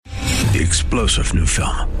the explosive new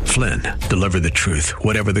film, Flynn, deliver the truth,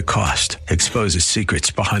 whatever the cost, exposes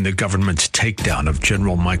secrets behind the government's takedown of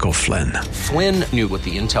General Michael Flynn. Flynn knew what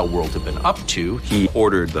the intel world had been up to. He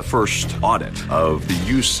ordered the first audit of the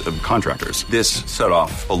use of contractors. This set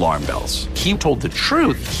off alarm bells. He told the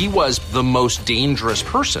truth. He was the most dangerous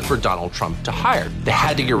person for Donald Trump to hire. They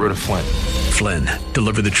had to get rid of Flynn. Flynn,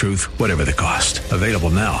 deliver the truth, whatever the cost. Available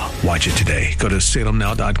now. Watch it today. Go to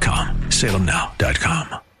salemnow.com.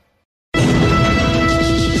 salemnow.com.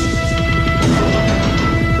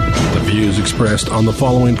 The views expressed on the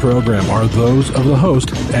following program are those of the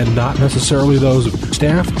host and not necessarily those of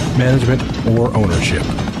staff, management, or ownership.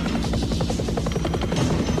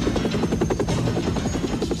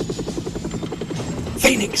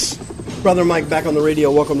 Phoenix! Brother Mike back on the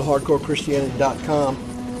radio. Welcome to HardcoreChristianity.com.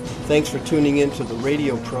 Thanks for tuning in to the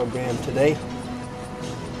radio program today.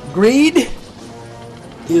 Greed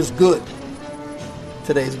is good.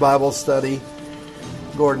 Today's Bible study,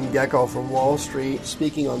 Gordon Gekko from Wall Street,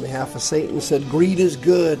 speaking on behalf of Satan, said, greed is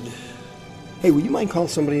good. Hey, would you mind calling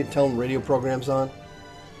somebody and tell them radio program's on?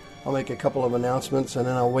 I'll make a couple of announcements, and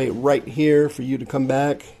then I'll wait right here for you to come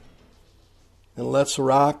back. And let's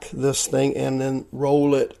rock this thing and then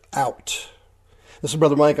roll it out. This is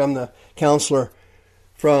Brother Mike. I'm the counselor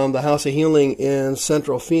from the House of Healing in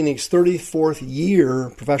Central Phoenix. 34th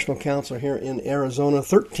year professional counselor here in Arizona.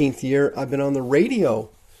 13th year I've been on the radio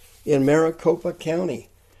in Maricopa County.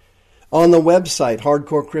 On the website,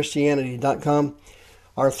 hardcorechristianity.com,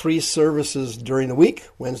 our 3 services during the week,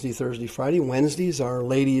 Wednesday, Thursday, Friday. Wednesdays are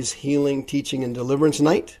Ladies Healing, Teaching, and Deliverance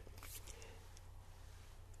Night.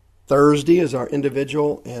 Thursday is our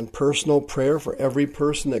individual and personal prayer for every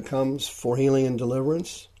person that comes for healing and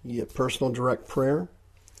deliverance. You get personal direct prayer.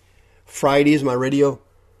 Friday is my radio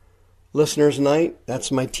listeners night.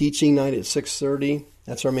 That's my teaching night at 6:30.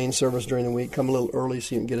 That's our main service during the week. Come a little early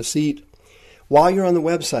so you can get a seat. While you're on the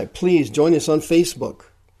website, please join us on Facebook.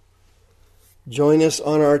 Join us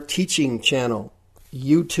on our teaching channel,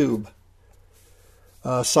 YouTube.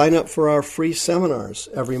 Sign up for our free seminars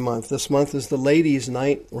every month. This month is the ladies'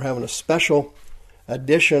 night. We're having a special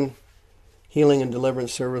edition healing and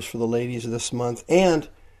deliverance service for the ladies this month. And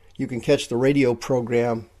you can catch the radio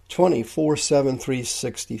program 24/7,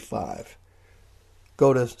 365.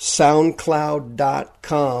 Go to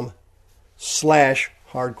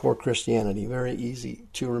soundcloud.com/Hardcore Christianity. Very easy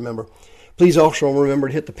to remember. Please also remember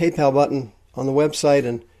to hit the PayPal button on the website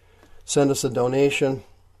and send us a donation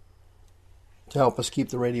to help us keep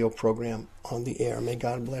the radio program on the air. May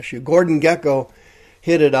God bless you. Gordon Gekko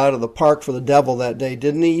hit it out of the park for the devil that day,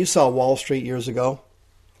 didn't he? You saw Wall Street years ago.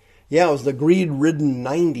 Yeah, it was the greed-ridden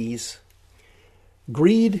 90s.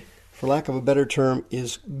 Greed, for lack of a better term,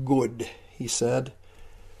 is good, he said.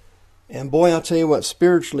 And boy, I'll tell you what,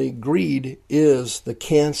 spiritually, greed is the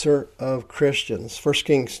cancer of Christians. 1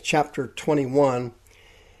 Kings chapter 21,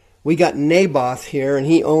 we got Naboth here, and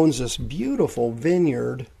he owns this beautiful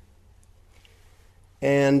vineyard.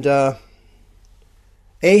 And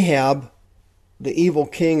Ahab, the evil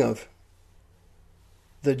king of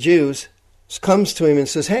the Jews, comes to him and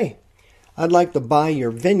says, hey, I'd like to buy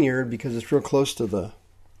your vineyard because it's real close to the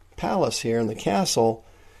palace here and the castle,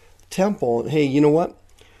 temple. And hey, you know what?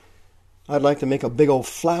 I'd like to make a big old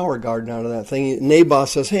flower garden out of that thing. Naboth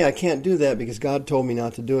says, hey, I can't do that because God told me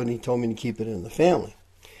not to do it, and he told me to keep it in the family.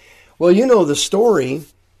 Well, you know the story,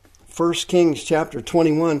 1 Kings chapter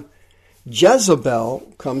 21.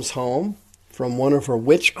 Jezebel comes home from one of her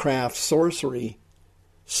witchcraft sorcery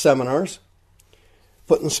seminars,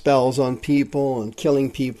 putting spells on people and killing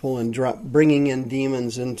people and bringing in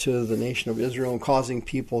demons into the nation of Israel and causing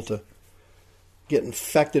people to get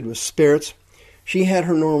infected with spirits. She had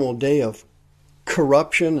her normal day of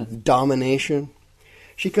corruption and domination.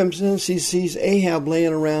 She comes in, sees Ahab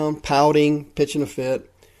laying around, pouting, pitching a fit,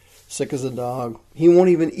 sick as a dog. He won't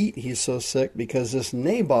even eat. He's so sick because this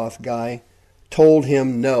Naboth guy told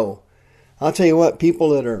him no. I'll tell you what, people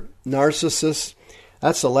that are narcissists,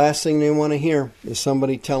 that's the last thing they want to hear is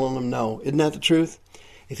somebody telling them no. Isn't that the truth?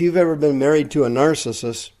 If you've ever been married to a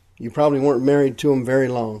narcissist, you probably weren't married to him very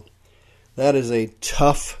long. That is a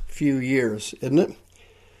tough few years, isn't it?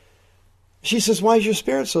 She says, why is your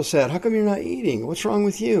spirit so sad? How come you're not eating? What's wrong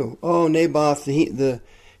with you? Oh, Naboth,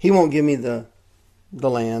 he won't give me the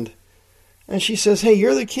land. And she says, hey,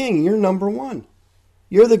 you're the king. You're number one.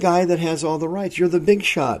 You're the guy that has all the rights. You're the big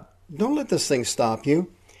shot. Don't let this thing stop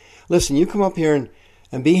you. Listen, you come up here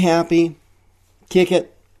and be happy, kick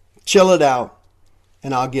it, chill it out,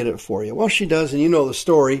 and I'll get it for you. Well, she does, and you know the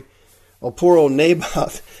story. Oh, poor old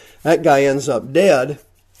Naboth, that guy ends up dead,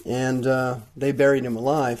 and they buried him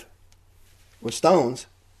alive with stones.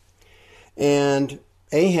 And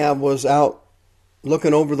Ahab was out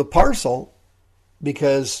looking over the parcel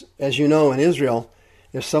because, as you know, in Israel,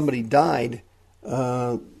 if somebody died,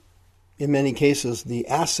 in many cases, the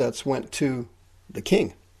assets went to the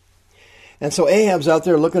king. And so Ahab's out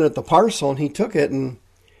there looking at the parcel, and he took it, and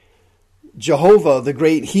Jehovah, the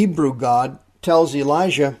great Hebrew God, tells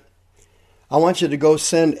Elijah, I want you to go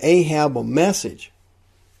send Ahab a message.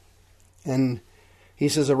 And he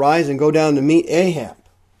says, arise and go down to meet Ahab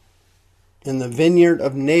in the vineyard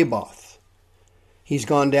of Naboth. He's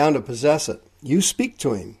gone down to possess it. You speak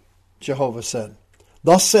to him, Jehovah said.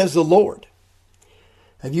 Thus says the Lord,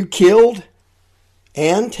 have you killed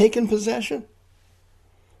and taken possession?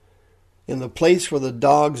 In the place where the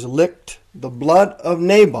dogs licked the blood of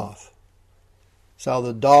Naboth, shall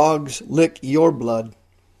the dogs lick your blood.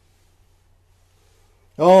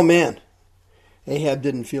 Oh man, Ahab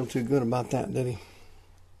didn't feel too good about that, did he?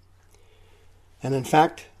 And in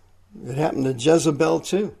fact, it happened to Jezebel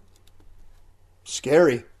too.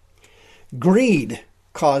 Scary. Greed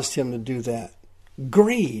caused him to do that.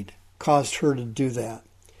 Greed caused her to do that.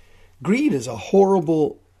 Greed is a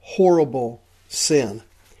horrible, horrible sin.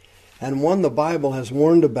 And one the Bible has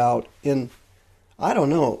warned about in, I don't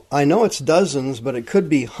know, I know it's dozens, but it could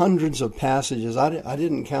be hundreds of passages. I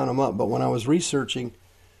didn't count them up, but when I was researching,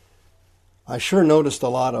 I sure noticed a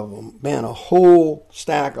lot of them. Man, a whole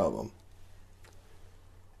stack of them.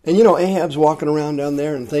 And you know, Ahab's walking around down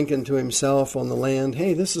there and thinking to himself on the land,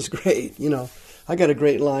 hey, this is great. You know, I got a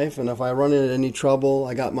great life, and if I run into any trouble,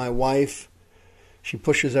 I got my wife. She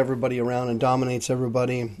pushes everybody around and dominates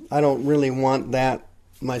everybody. I don't really want that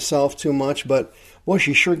myself too much, but boy,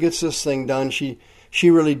 she sure gets this thing done. She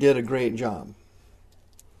really did a great job.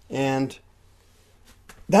 And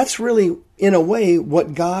that's really, in a way,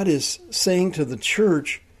 what God is saying to the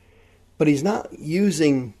church, but he's not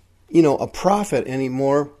using, a prophet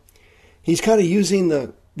anymore. He's kind of using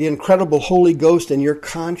the incredible Holy Ghost in your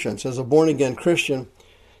conscience as a born-again Christian.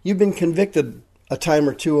 You've been convicted a time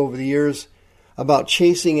or two over the years about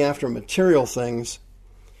chasing after material things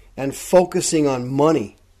and focusing on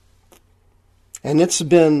money. And it's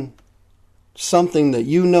been something that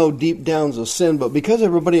you know deep down is a sin, but because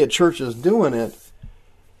everybody at church is doing it,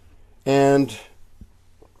 and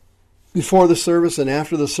before the service and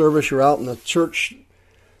after the service, you're out in the church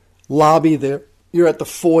lobby there, you're at the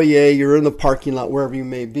foyer, you're in the parking lot, wherever you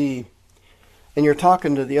may be, and you're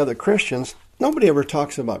talking to the other Christians. Nobody ever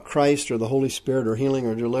talks about Christ or the Holy Spirit or healing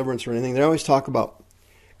or deliverance or anything. They always talk about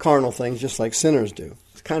carnal things just like sinners do.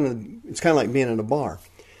 It's kind of like being in a bar.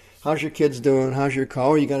 How's your kids doing? How's your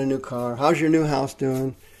car? Oh, you got a new car. How's your new house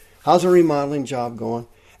doing? How's a remodeling job going?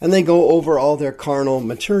 And they go over all their carnal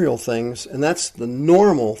material things, and that's the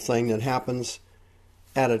normal thing that happens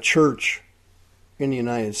at a church in the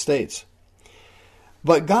United States.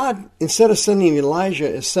 But God, instead of sending Elijah,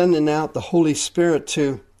 is sending out the Holy Spirit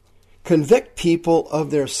to convict people of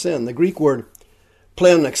their sin. The Greek word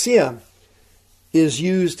pleonexia is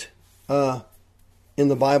used in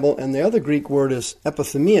the Bible, and the other Greek word is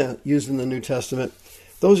epithemia, used in the New Testament.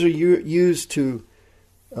 Those are used to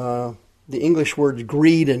the English words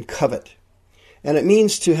greed and covet. And it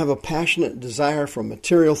means to have a passionate desire for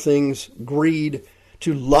material things, greed,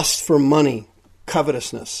 to lust for money,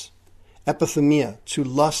 covetousness. Epithemia, to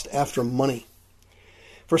lust after money.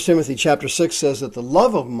 1 Timothy chapter 6 says that the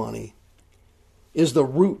love of money is the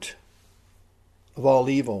root of all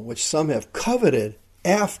evil, which some have coveted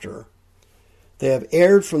after. They have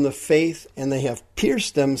erred from the faith, and they have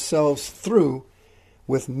pierced themselves through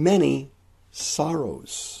with many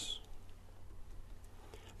sorrows.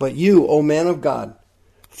 But you, O man of God,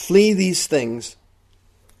 flee these things,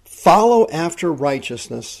 follow after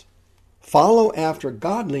righteousness, follow after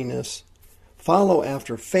godliness, follow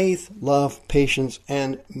after faith, love, patience,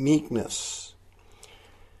 and meekness.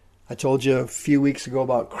 I told you a few weeks ago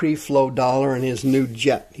about Creflo Dollar and his new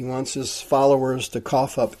jet. He wants his followers to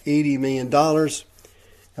cough up $80 million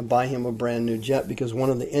and buy him a brand new jet because one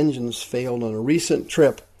of the engines failed on a recent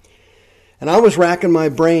trip. And I was racking my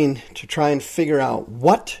brain to try and figure out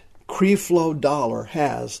what Creflo Dollar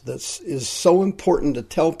has that is so important to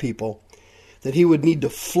tell people that he would need to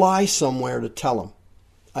fly somewhere to tell them.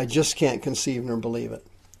 I just can't conceive nor believe it.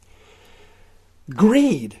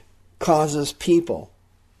 Greed causes people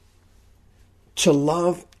to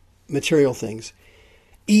love material things.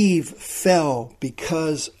 Eve fell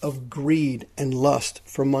because of greed and lust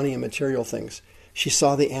for money and material things. She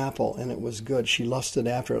saw the apple and it was good. She lusted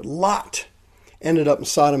after it. Lot ended up in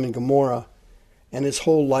Sodom and Gomorrah, and his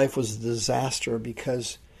whole life was a disaster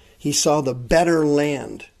because he saw the better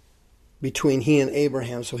land between he and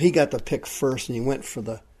Abraham. So he got to pick first, and he went for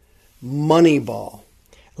the money ball.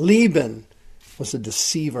 Laban was a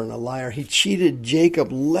deceiver and a liar. He cheated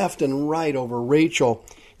Jacob left and right over Rachel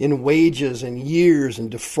in wages and years and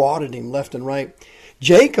defrauded him left and right.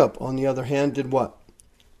 Jacob, on the other hand, did what?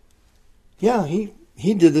 Yeah, he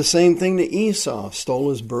did the same thing to Esau. Stole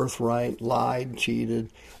his birthright, lied, cheated.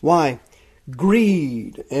 Why?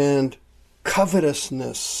 Greed and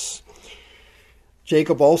covetousness.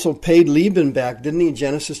 Jacob also paid Laban back, didn't he?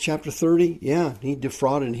 Genesis chapter 30. Yeah, he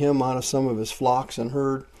defrauded him out of some of his flocks and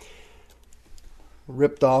herd.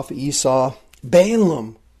 Ripped off Esau.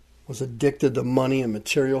 Balaam was addicted to money and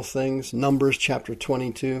material things. Numbers chapter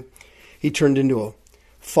 22. He turned into a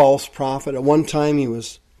false prophet. At one time he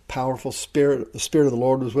was powerful spirit. The Spirit of the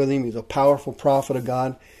Lord was with him. He was a powerful prophet of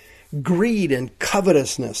God. Greed and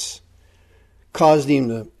covetousness caused him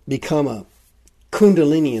to become a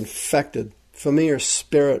Kundalini infected, familiar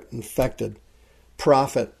spirit infected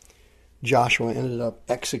prophet. Joshua ended up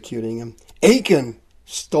executing him. Achan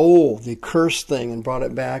stole the cursed thing and brought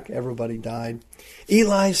it back. Everybody died.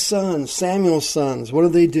 Eli's sons, Samuel's sons, what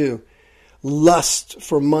did they do? Lust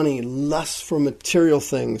for money, lust for material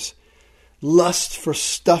things, lust for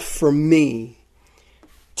stuff for me,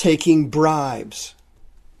 taking bribes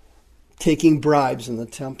in the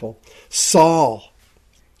temple. Saul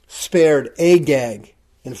spared Agag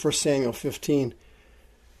in 1 Samuel 15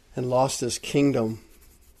 and lost his kingdom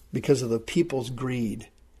because of the people's greed.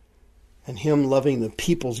 And him loving the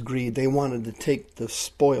people's greed, they wanted to take the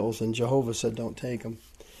spoils, and Jehovah said, don't take them.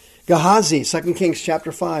 Gehazi, 2 Kings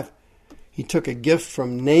chapter 5, he took a gift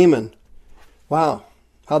from Naaman. Wow,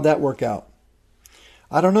 how'd that work out?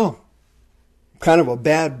 I don't know. Kind of a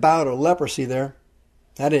bad bout of leprosy there.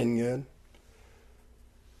 That ain't good.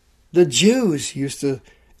 The Jews used to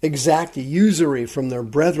exact usury from their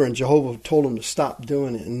brethren. Jehovah told them to stop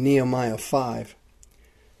doing it in Nehemiah 5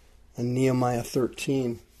 and Nehemiah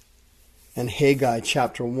 13 and Haggai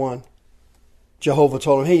chapter 1. Jehovah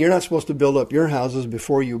told them, hey, you're not supposed to build up your houses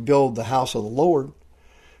before you build the house of the Lord.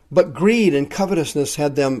 But greed and covetousness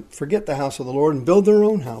had them forget the house of the Lord and build their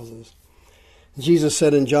own houses. Jesus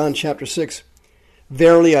said in John chapter 6,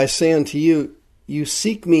 verily I say unto you, you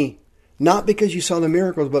seek me not because you saw the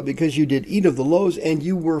miracles, but because you did eat of the loaves and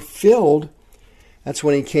you were filled. That's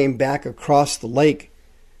when he came back across the lake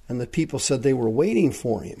and the people said they were waiting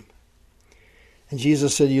for him. And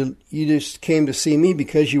Jesus said, you just came to see me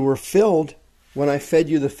because you were filled when I fed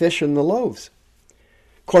you the fish and the loaves.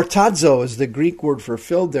 Kortazo is the Greek word for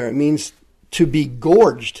filled there. It means to be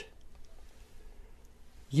gorged.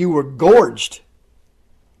 You were gorged.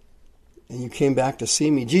 And you came back to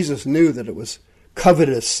see me. Jesus knew that it was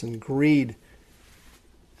covetous and greed,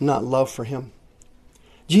 not love for him.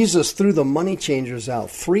 Jesus threw the money changers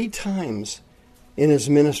out 3 times in his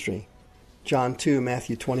ministry. John 2,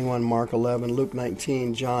 Matthew 21, Mark 11, Luke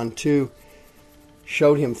 19, John 2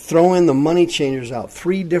 showed him throwing the money changers out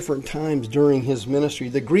 3 different times during his ministry.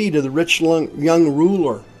 The greed of the rich young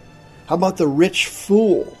ruler. How about the rich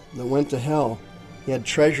fool that went to hell? He had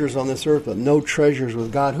treasures on this earth, but no treasures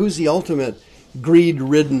with God. Who's the ultimate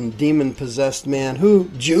greed-ridden, demon-possessed man? Who?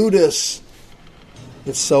 Judas.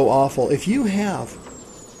 It's so awful. If you have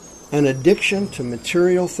an addiction to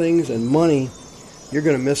material things and money, you're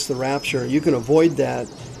going to miss the rapture. You can avoid that.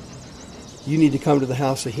 You need to come to the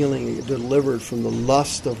house of healing and get delivered from the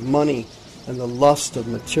lust of money and the lust of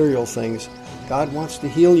material things. God wants to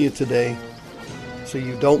heal you today so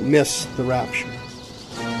you don't miss the rapture.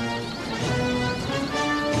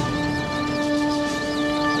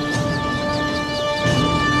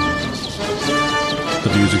 The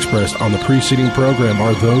views expressed on the preceding program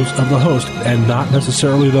are those of the host and not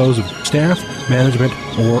necessarily those of staff, management,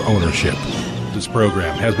 or ownership. This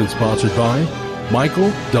program has been sponsored by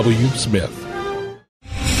Michael W. Smith.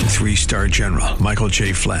 3-star General Michael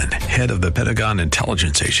J. Flynn, head of the Pentagon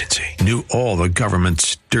Intelligence Agency, knew all the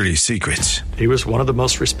government's dirty secrets. He was one of the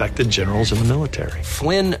most respected generals in the military.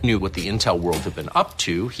 Flynn knew what the intel world had been up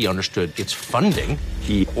to. He understood its funding.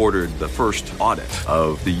 He ordered the first audit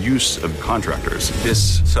of the use of contractors.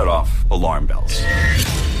 This set off alarm bells.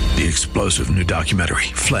 The explosive new documentary,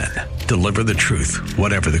 Flynn, Deliver the Truth,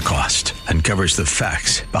 Whatever the Cost, uncovers the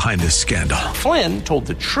facts behind this scandal. Flynn told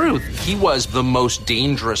the truth. He was the most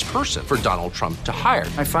dangerous person for Donald Trump to hire.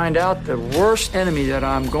 I find out the worst enemy that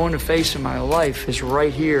I'm going to face in my life is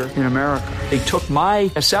right here in America. They took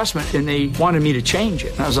my assessment and they wanted me to change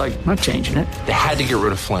it. And I was like, I'm not changing it. They had to get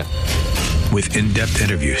rid of Flynn. With in-depth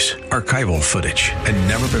interviews, archival footage, and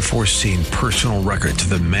never-before-seen personal records of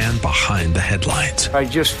the man behind the headlines. I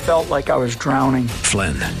just felt like I was drowning.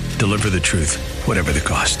 Flynn, Deliver the Truth, Whatever the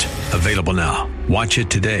Cost. Available now. Watch it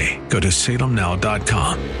today. Go to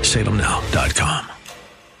salemnow.com. salemnow.com.